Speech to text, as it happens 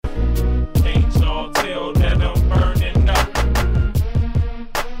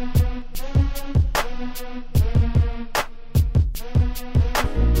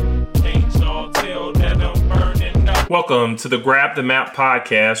Welcome to the Grab the Map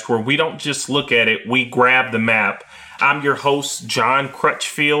podcast, where we don't just look at it, we grab the map. I'm your host, John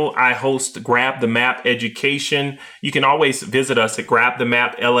Crutchfield. I host Grab the Map Education. You can always visit us at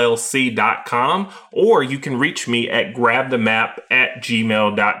grabthemapllc.com, or you can reach me at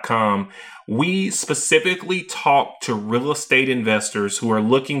grabthemap@gmail.com. We specifically talk to real estate investors who are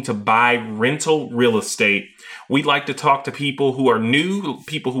looking to buy rental real estate. We like to talk to people who are new,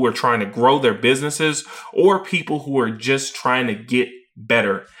 people who are trying to grow their businesses, or people who are just trying to get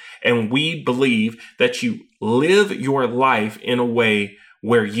better. And we believe that you live your life in a way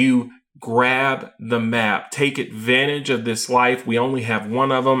where you grab the map, take advantage of this life. We only have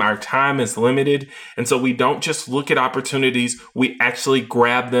one of them. Our time is limited. And so we don't just look at opportunities, we actually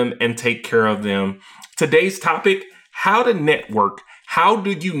grab them and take care of them. Today's topic, how to network. How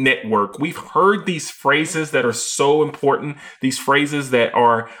do you network? We've heard these phrases that are so important, these phrases that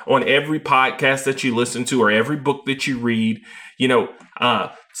are on every podcast that you listen to or every book that you read.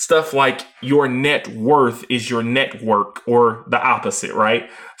 Stuff like your net worth is your network, or the opposite, right?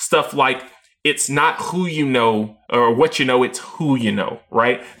 Stuff like it's not who you know or what you know, it's who you know,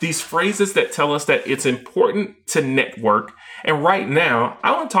 right? These phrases that tell us that it's important to network. And right now,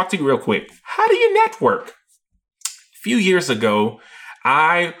 I want to talk to you real quick. How do you network? A few years ago,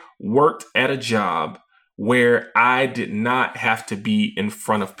 I worked at a job where I did not have to be in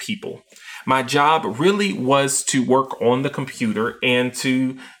front of people. My job really was to work on the computer and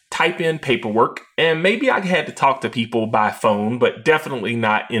to type in paperwork. And maybe I had to talk to people by phone, but definitely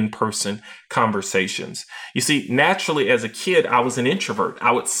not in-person conversations. You see, naturally as a kid, I was an introvert.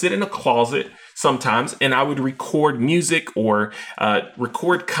 I would sit in a closet sometimes and I would record music or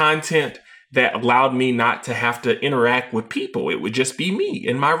record content that allowed me not to have to interact with people. It would just be me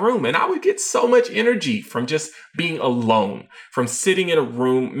in my room. And I would get so much energy from just being alone, from sitting in a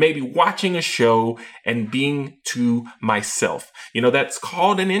room, maybe watching a show and being to myself. That's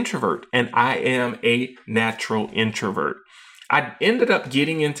called an introvert. And I am a natural introvert. I ended up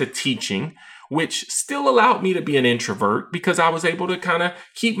getting into teaching, which still allowed me to be an introvert because I was able to kind of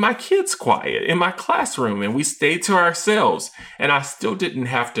keep my kids quiet in my classroom and we stayed to ourselves. And I still didn't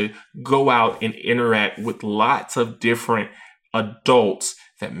have to go out and interact with lots of different adults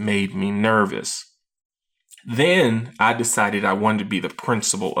that made me nervous. Then I decided I wanted to be the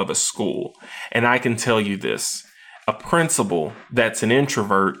principal of a school. And I can tell you this, a principal that's an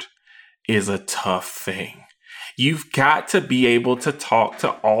introvert is a tough thing. You've got to be able to talk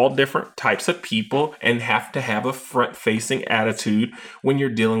to all different types of people and have to have a front-facing attitude when you're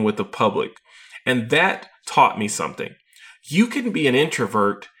dealing with the public. And that taught me something. You can be an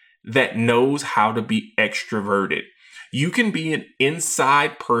introvert that knows how to be extroverted. You can be an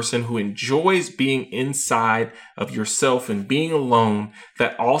inside person who enjoys being inside of yourself and being alone,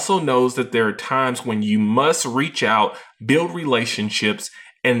 that also knows that there are times when you must reach out, build relationships,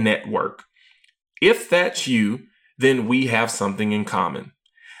 and network. If that's you, then we have something in common.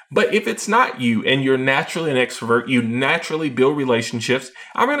 But if it's not you and you're naturally an extrovert, you naturally build relationships,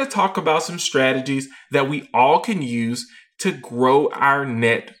 I'm going to talk about some strategies that we all can use to grow our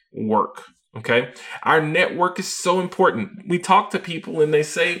network. Okay. Our network is so important. We talk to people and they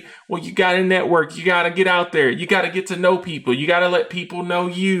say, well, you got to network. You got to get out there. You got to get to know people. You got to let people know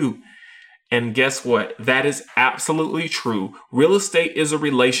you. And guess what? That is absolutely true. Real estate is a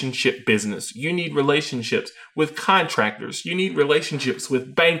relationship business. You need relationships with contractors. You need relationships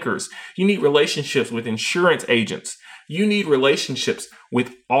with bankers. You need relationships with insurance agents. You need relationships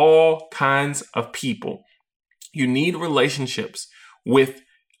with all kinds of people. You need relationships with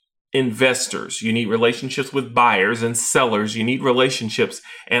investors. You need relationships with buyers and sellers. You need relationships.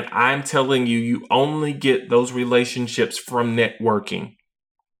 And I'm telling you, you only get those relationships from networking.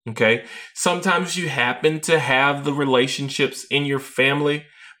 Okay. Sometimes you happen to have the relationships in your family,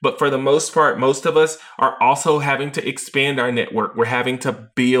 but for the most part, most of us are also having to expand our network. We're having to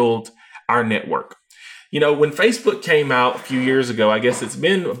build our network. When Facebook came out a few years ago, I guess it's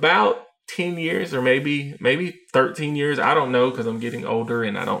been about 10 years or maybe 13 years. I don't know, because I'm getting older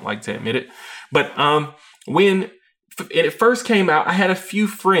and I don't like to admit it. But when it first came out, I had a few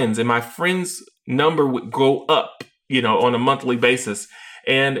friends and my friends' number would go up, on a monthly basis.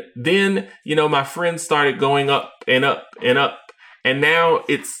 And then, my friends started going up and up and up. And now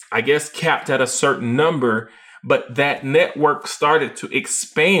it's, I guess, capped at a certain number. But that network started to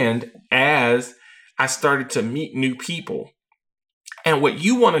expand as I started to meet new people. And what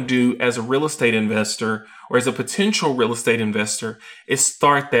you want to do as a real estate investor or as a potential real estate investor is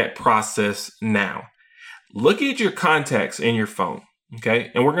start that process now. Look at your contacts in your phone.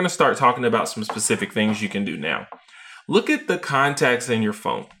 Okay. And we're going to start talking about some specific things you can do now. Look at the contacts in your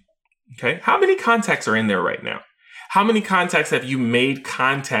phone. Okay. How many contacts are in there right now? How many contacts have you made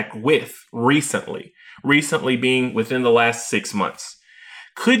contact with recently? Recently being within the last 6 months.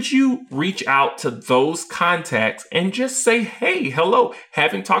 Could you reach out to those contacts and just say, hey, hello,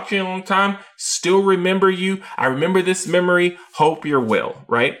 haven't talked to you in a long time, still remember you. I remember this memory. Hope you're well,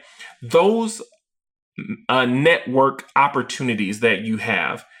 right? Those network opportunities that you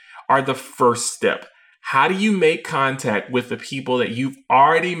have are the first step. How do you make contact with the people that you've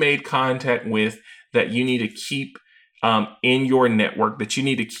already made contact with that you need to keep in your network, that you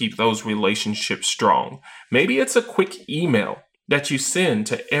need to keep those relationships strong? Maybe it's a quick email that you send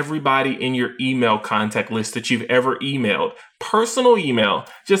to everybody in your email contact list that you've ever emailed. Personal email,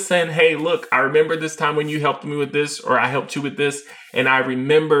 just saying, hey, look, I remember this time when you helped me with this, or I helped you with this, and I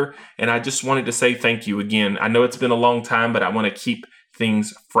remember, and I just wanted to say thank you again. I know it's been a long time, but I want to keep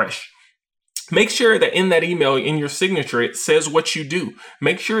things fresh. Make sure that in that email, in your signature, it says what you do.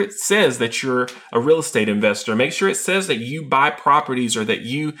 Make sure it says that you're a real estate investor. Make sure it says that you buy properties or that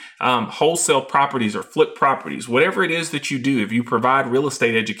you wholesale properties or flip properties. Whatever it is that you do, if you provide real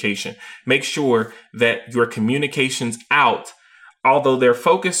estate education, make sure that your communications out, although they're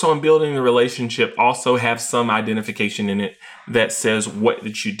focused on building the relationship, also have some identification in it that says what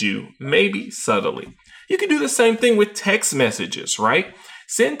that you do, maybe subtly. You can do the same thing with text messages, right?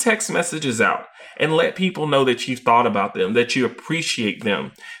 Send text messages out and let people know that you've thought about them, that you appreciate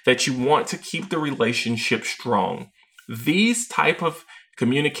them, that you want to keep the relationship strong. These type of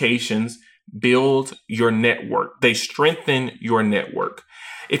communications build your network. They strengthen your network.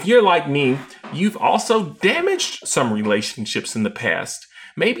 If you're like me, you've also damaged some relationships in the past.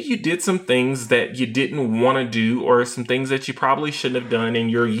 Maybe you did some things that you didn't want to do, or some things that you probably shouldn't have done in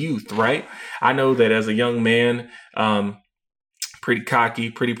your youth, right? I know that as a young man, pretty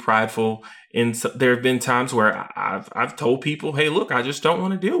cocky, pretty prideful. And so there have been times where I've told people, hey, look, I just don't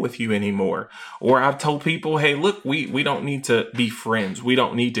want to deal with you anymore. Or I've told people, hey, look, we don't need to be friends. We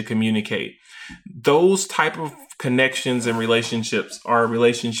don't need to communicate. Those type of connections and relationships are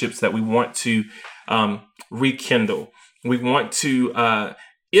relationships that we want to rekindle. We want to,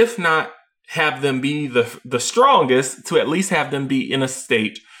 if not have them be the strongest, to at least have them be in a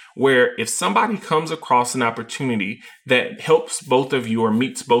state where if somebody comes across an opportunity that helps both of you or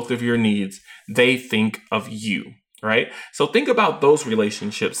meets both of your needs, they think of you, right? So think about those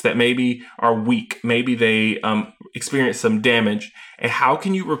relationships that maybe are weak. Maybe they experience some damage. And how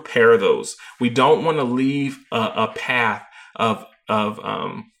can you repair those? We don't want to leave a path of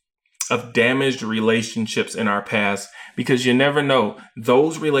damaged relationships in our past, because you never know.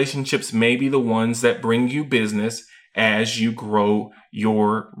 Those relationships may be the ones that bring you business as you grow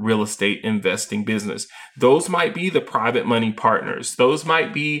your real estate investing business. Those might be the private money partners. Those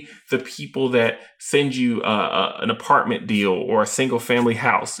might be the people that send you an apartment deal or a single family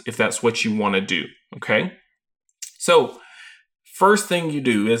house, if that's what you want to do. Okay. So first thing you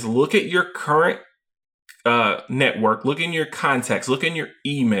do is look at your current network, look in your contacts, look in your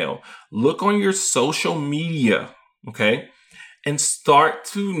email, look on your social media. Okay. And start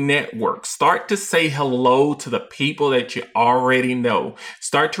to network. Start to say hello to the people that you already know.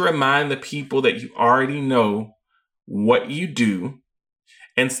 Start to remind the people that you already know what you do,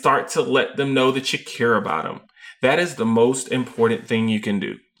 and start to let them know that you care about them. That is the most important thing you can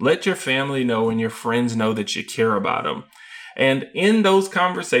do. Let your family know and your friends know that you care about them. And in those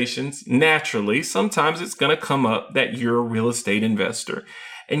conversations, naturally, sometimes it's going to come up that you're a real estate investor.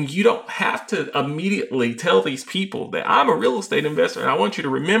 And you don't have to immediately tell these people that I'm a real estate investor. And I want you to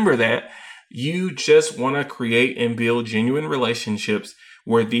remember that. You just want to create and build genuine relationships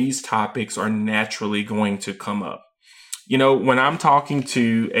where these topics are naturally going to come up. You know, when I'm talking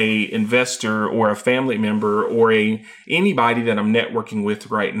to a investor or a family member or anybody that I'm networking with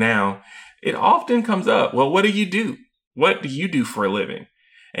right now, it often comes up, well, what do you do? What do you do for a living?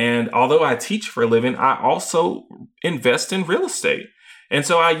 And although I teach for a living, I also invest in real estate. And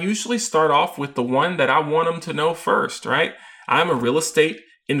so I usually start off with the one that I want them to know first, right? I'm a real estate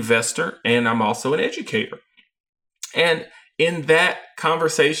investor and I'm also an educator. And in that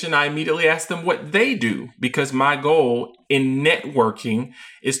conversation, I immediately ask them what they do, because my goal in networking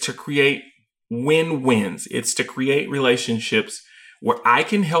is to create win-wins. It's to create relationships where I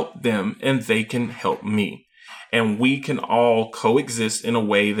can help them and they can help me. And we can all coexist in a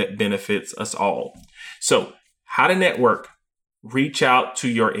way that benefits us all. So, how to network? Reach out to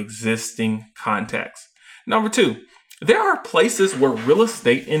your existing contacts. Number 2, there are places where real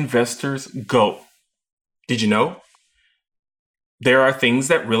estate investors go. Did you know? There are things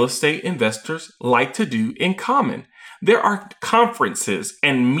that real estate investors like to do in common. There are conferences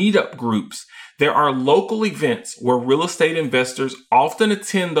and meetup groups There are local events where real estate investors often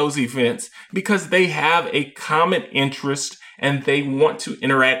attend those events because they have a common interest and they want to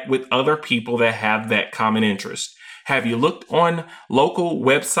interact with other people that have that common interest. Have you looked on local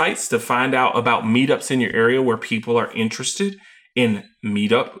websites to find out about meetups in your area where people are interested in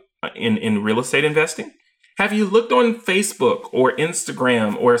in real estate investing? Have you looked on Facebook or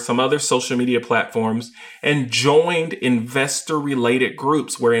Instagram or some other social media platforms and joined investor-related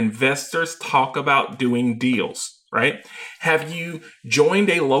groups where investors talk about doing deals, right? Have you joined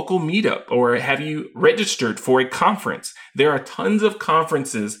a local meetup or have you registered for a conference? There are tons of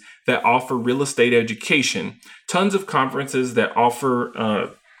conferences that offer real estate education, tons of conferences that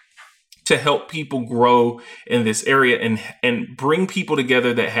offer to help people grow in this area and bring people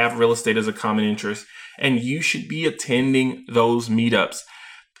together that have real estate as a common interest. And you should be attending those meetups.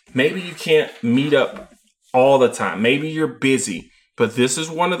 Maybe you can't meet up all the time. Maybe you're busy, but this is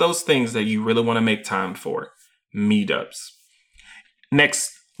one of those things that you really want to make time for. Meetups. Next,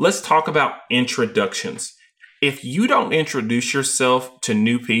 let's talk about introductions. If you don't introduce yourself to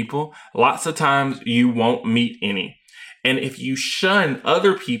new people, lots of times you won't meet any. And if you shun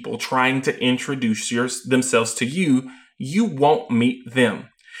other people trying to introduce themselves to you, you won't meet them.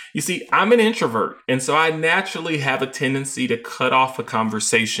 You see, I'm an introvert, and so I naturally have a tendency to cut off a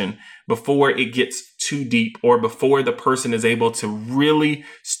conversation before it gets too deep or before the person is able to really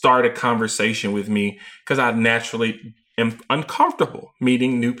start a conversation with me because I naturally am uncomfortable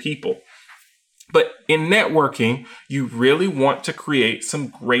meeting new people. But in networking, you really want to create some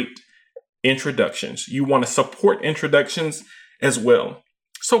great introductions. You want to support introductions as well.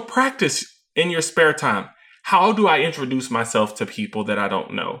 So practice in your spare time. How do I introduce myself to people that I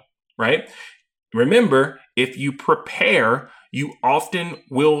don't know, right? Remember, if you prepare, you often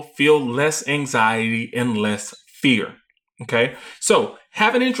will feel less anxiety and less fear, okay? So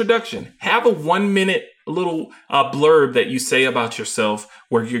have an introduction. Have a 1 minute little blurb that you say about yourself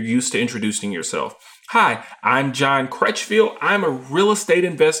where you're used to introducing yourself. Hi, I'm John Crutchfield. I'm a real estate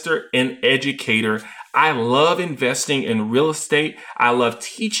investor and educator. I love investing in real estate. I love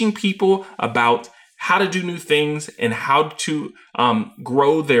teaching people about how to do new things and how to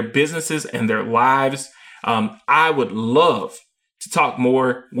grow their businesses and their lives. I would love to talk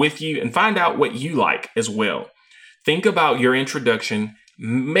more with you and find out what you like as well. Think about your introduction.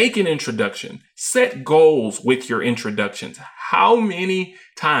 Make an introduction. Set goals with your introductions. How many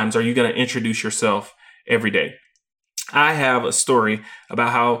times are you going to introduce yourself every day? I have a story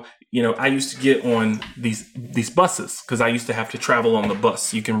about how, I used to get on these buses because I used to have to travel on the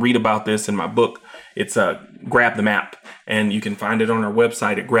bus. You can read about this in my book. It's Grab the Map, and you can find it on our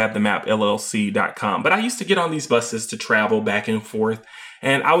website at grabthemapllc.com. But I used to get on these buses to travel back and forth,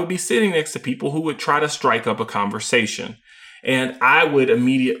 and I would be sitting next to people who would try to strike up a conversation. And I would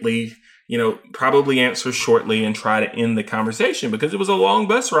immediately, probably answer shortly and try to end the conversation because it was a long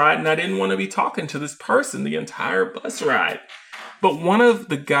bus ride and I didn't want to be talking to this person the entire bus ride. But one of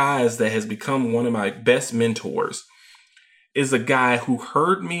the guys that has become one of my best mentors is a guy who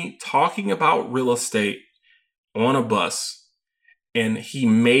heard me talking about real estate on a bus, and he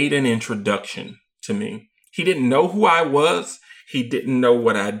made an introduction to me. He didn't know who I was. He didn't know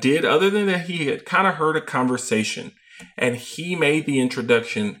what I did other than that he had kind of heard a conversation, and he made the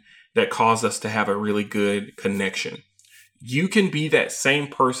introduction that caused us to have a really good connection. You can be that same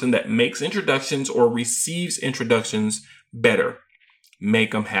person that makes introductions or receives introductions better.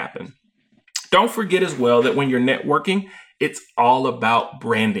 Make them happen. Don't forget as well that when you're networking, it's all about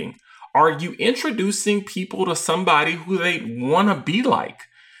branding. Are you introducing people to somebody who they want to be like?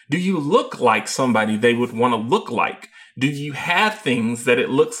 Do you look like somebody they would want to look like? Do you have things that it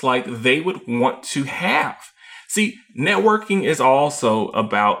looks like they would want to have? See, networking is also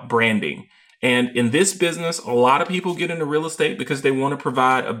about branding. And in this business, a lot of people get into real estate because they want to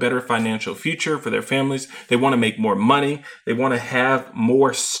provide a better financial future for their families. They want to make more money. They want to have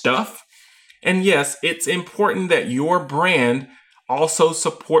more stuff. And yes, it's important that your brand also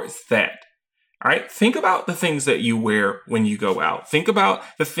supports that. All right. Think about the things that you wear when you go out. Think about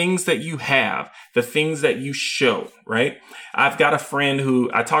the things that you have, the things that you show, right? I've got a friend who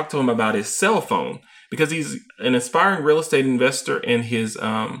I talked to him about his cell phone because he's an aspiring real estate investor and his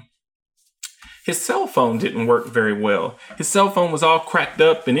cell phone didn't work very well. His cell phone was all cracked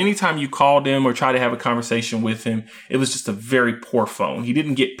up, and anytime you called him or tried to have a conversation with him, it was just a very poor phone. He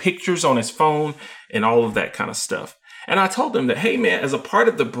didn't get pictures on his phone and all of that kind of stuff. And I told him that, hey man, as a part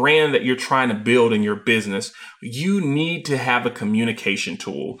of the brand that you're trying to build in your business, you need to have a communication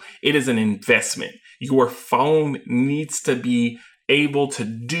tool. It is an investment. Your phone needs to be able to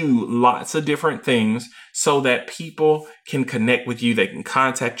do lots of different things so that people can connect with you. They can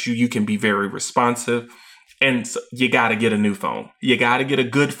contact you. You can be very responsive. And so you got to get a new phone. You got to get a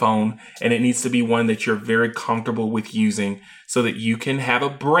good phone, and it needs to be one that you're very comfortable with using so that you can have a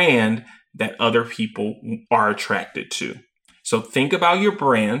brand that other people are attracted to. So think about your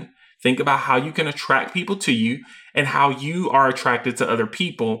brand. Think about how you can attract people to you and how you are attracted to other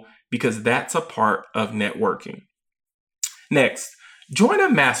people, because that's a part of networking. Next, join a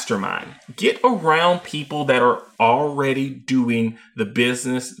mastermind. Get around people that are already doing the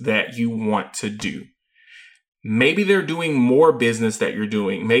business that you want to do. Maybe they're doing more business that you're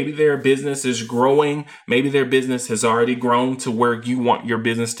doing. Maybe their business is growing. Maybe their business has already grown to where you want your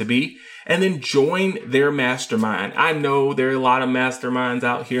business to be. And then join their mastermind. I know there are a lot of masterminds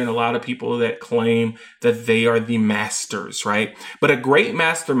out here and a lot of people that claim that they are the masters, right? But a great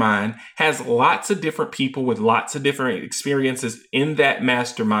mastermind has lots of different people with lots of different experiences in that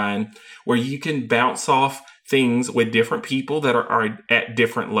mastermind where you can bounce off things with different people that are at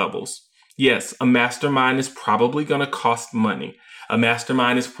different levels. Yes, a mastermind is probably going to cost money. A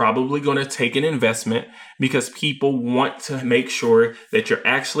mastermind is probably going to take an investment because people want to make sure that you're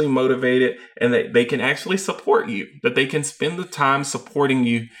actually motivated and that they can actually support you, that they can spend the time supporting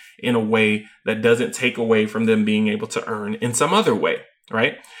you in a way that doesn't take away from them being able to earn in some other way,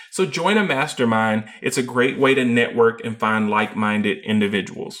 right? So join a mastermind. It's a great way to network and find like-minded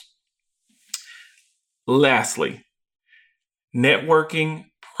individuals. Lastly, networking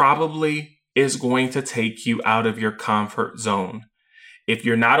probably is going to take you out of your comfort zone. If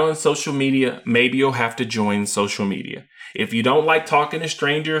you're not on social media, maybe you'll have to join social media. If you don't like talking to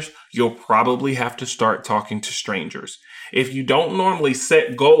strangers, you'll probably have to start talking to strangers. If you don't normally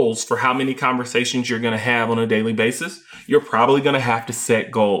set goals for how many conversations you're going to have on a daily basis, you're probably going to have to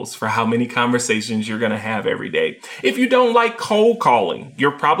set goals for how many conversations you're going to have every day. If you don't like cold calling,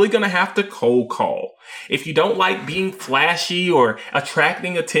 you're probably going to have to cold call. If you don't like being flashy or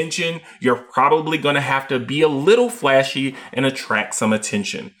attracting attention, you're probably going to have to be a little flashy and attract some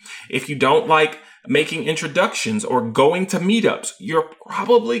attention. If you don't like making introductions or going to meetups, you're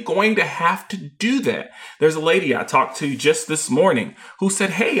probably going to have to do that. There's a lady I talked to just this morning who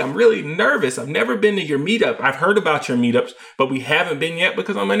said, "Hey, I'm really nervous. I've never been to your meetup. I've heard about your meetups, but we haven't been yet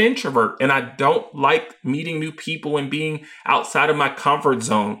because I'm an introvert and I don't like meeting new people and being outside of my comfort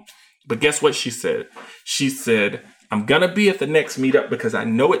zone." But guess what she said? She said, "I'm going to be at the next meetup because I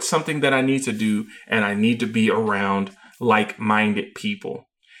know it's something that I need to do and I need to be around like-minded people."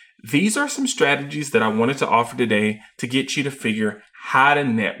 These are some strategies that I wanted to offer today to get you to figure how to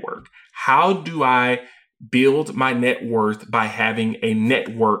network. How do I build my net worth by having a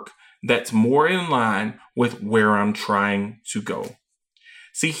network that's more in line with where I'm trying to go?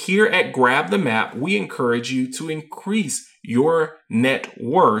 See, here at Grab the Map, we encourage you to increase your net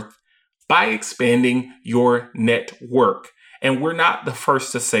worth by expanding your network. And we're not the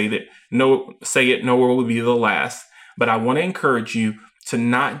first to say that. Say it, nor will we be the last. But I want to encourage you to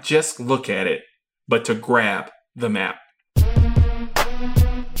not just look at it, but to grab the map.